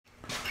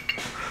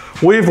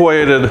We've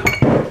waited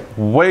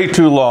way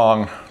too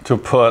long to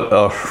put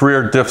a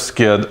rear diff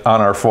skid on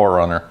our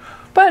 4Runner.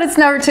 But it's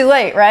never too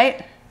late,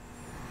 right?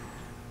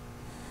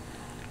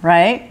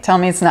 Right? Tell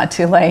me it's not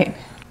too late.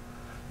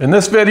 In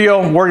this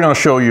video, we're going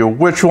to show you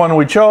which one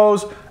we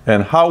chose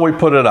and how we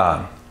put it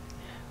on.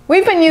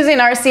 We've been using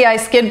RCI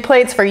skid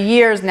plates for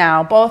years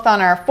now, both on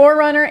our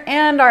 4Runner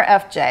and our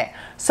FJ.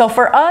 So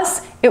for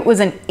us, it was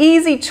an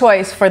easy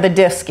choice for the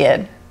diff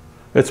skid.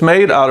 It's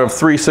made out of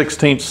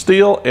 3/16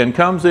 steel and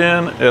comes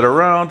in at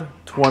around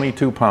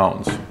 22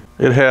 pounds.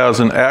 It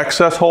has an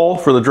access hole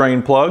for the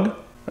drain plug,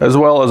 as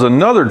well as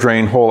another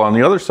drain hole on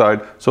the other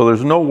side, so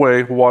there's no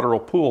way water will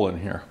pool in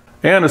here.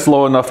 And it's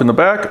low enough in the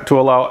back to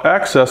allow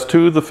access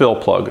to the fill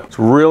plug. It's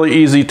really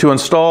easy to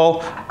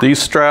install.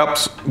 These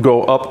straps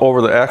go up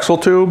over the axle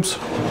tubes.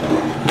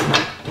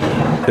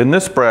 And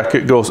this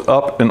bracket goes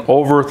up and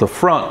over the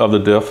front of the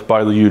diff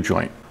by the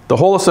U-joint. The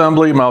whole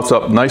assembly mounts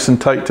up nice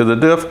and tight to the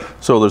diff,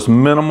 so there's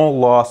minimal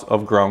loss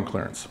of ground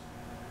clearance.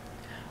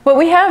 What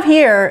we have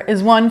here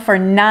is one for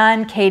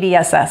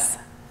non-KDSS.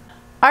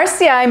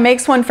 RCI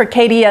makes one for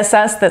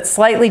KDSS that's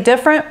slightly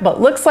different,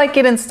 but looks like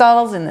it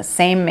installs in the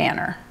same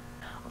manner.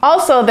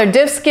 Also, their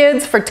diff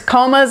skids for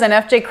Tacomas and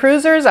FJ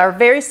Cruisers are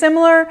very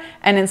similar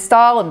and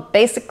install in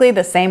basically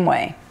the same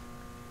way.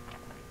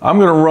 I'm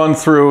going to run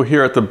through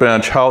here at the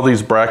bench how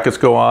these brackets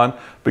go on,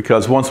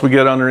 because once we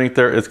get underneath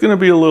there, it's going to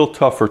be a little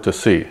tougher to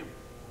see.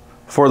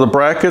 For the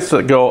brackets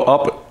that go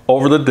up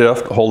over the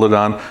diff to hold it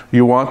on,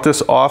 you want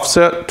this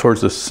offset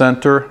towards the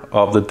center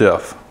of the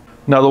diff.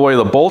 Now the way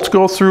the bolts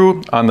go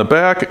through on the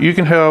back, you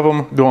can have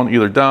them going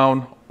either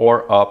down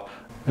or up.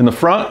 In the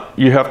front,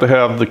 you have to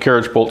have the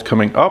carriage bolts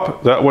coming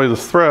up. That way the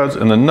threads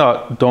and the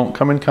nut don't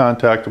come in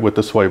contact with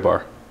the sway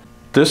bar.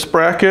 This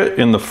bracket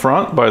in the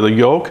front by the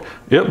yoke,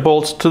 it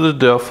bolts to the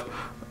diff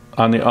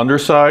on the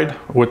underside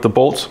with the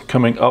bolts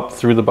coming up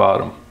through the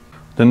bottom.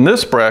 Then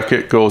this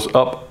bracket goes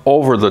up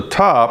over the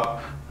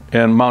top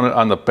and mounted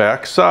on the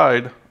back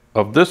side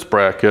of this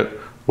bracket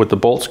with the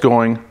bolts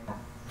going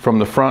from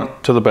the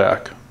front to the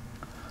back.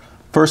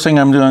 First thing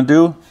I'm going to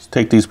do is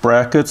take these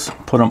brackets,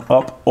 put them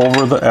up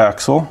over the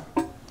axle.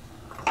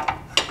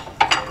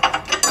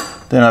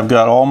 Then I've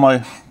got all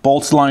my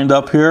bolts lined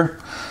up here.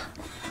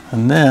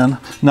 And then,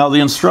 now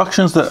the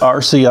instructions that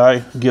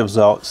RCI gives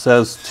out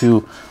says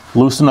to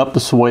loosen up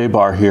the sway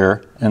bar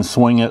here and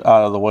swing it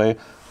out of the way,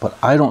 but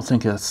I don't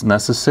think it's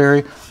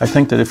necessary. I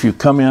think that if you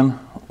come in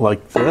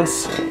like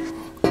this,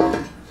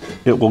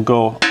 it will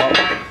go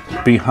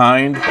up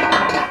behind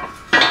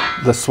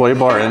the sway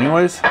bar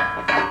anyways.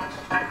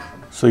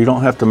 So you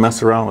don't have to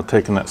mess around with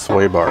taking that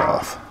sway bar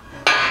off.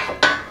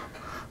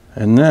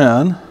 And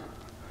then,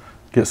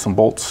 get some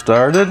bolts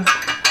started.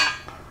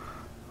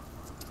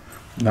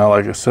 Now,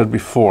 like I said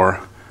before,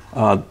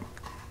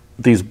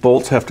 these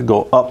bolts have to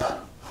go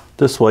up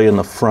this way in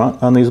the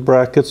front on these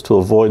brackets to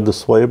avoid the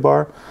sway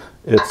bar.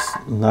 It's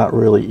not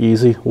really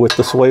easy with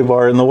the sway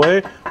bar in the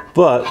way,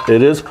 but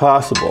it is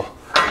possible.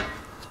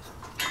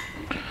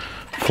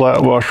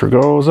 Flat washer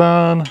goes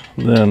on,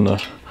 then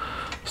the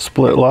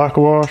split lock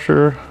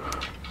washer,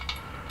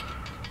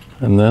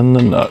 and then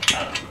the nut.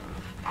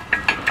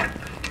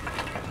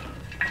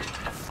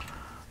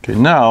 Okay,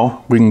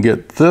 now we can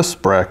get this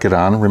bracket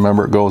on.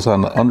 Remember, it goes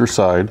on the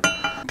underside.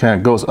 Kind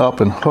of goes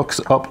up and hooks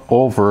up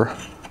over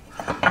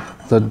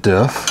the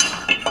diff,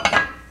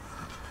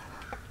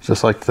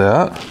 just like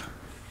that.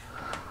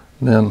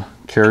 And then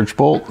carriage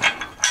bolt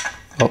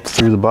up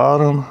through the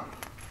bottom,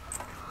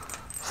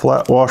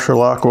 flat washer,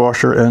 lock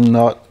washer, and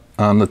nut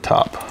on the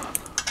top.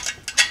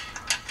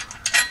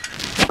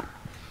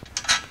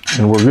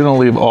 And we're going to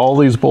leave all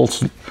these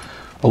bolts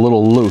a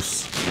little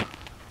loose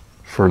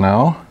for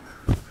now,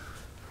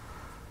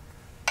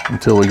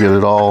 until we get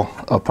it all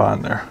up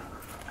on there.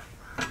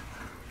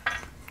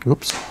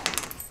 Oops.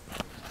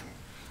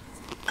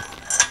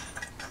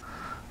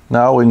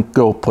 Now we can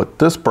go put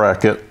this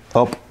bracket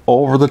up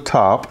over the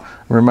top.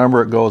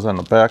 Remember, it goes on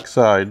the back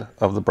side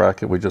of the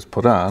bracket we just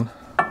put on.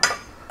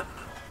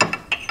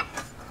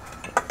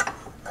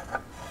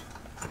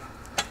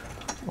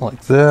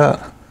 Like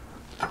that.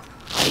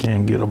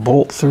 And get a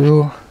bolt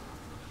through.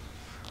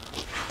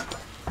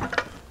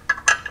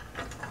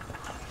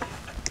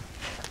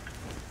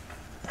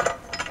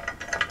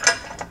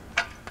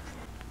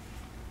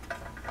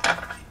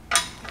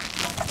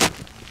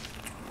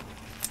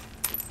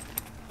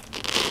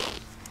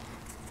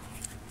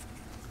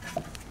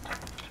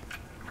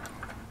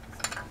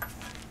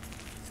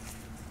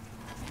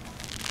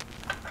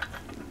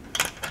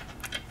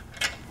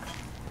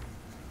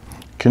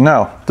 Okay,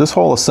 now this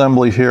whole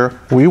assembly here,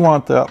 we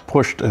want that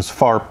pushed as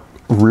far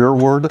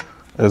rearward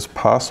as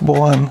possible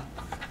on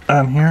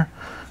here,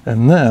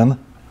 and then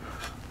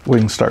we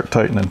can start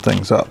tightening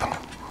things up.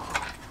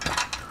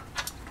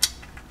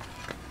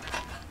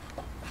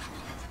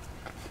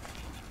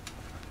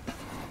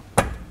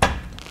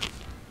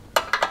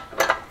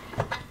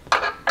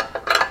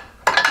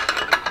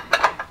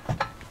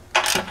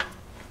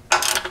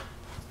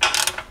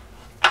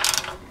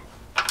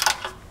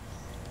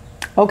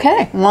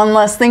 Okay, one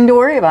less thing to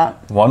worry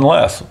about. One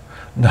less.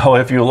 Now,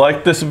 if you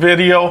like this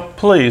video,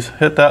 please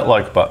hit that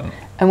like button.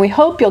 And we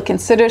hope you'll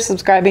consider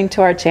subscribing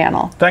to our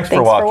channel. Thanks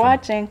for watching. For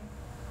watching.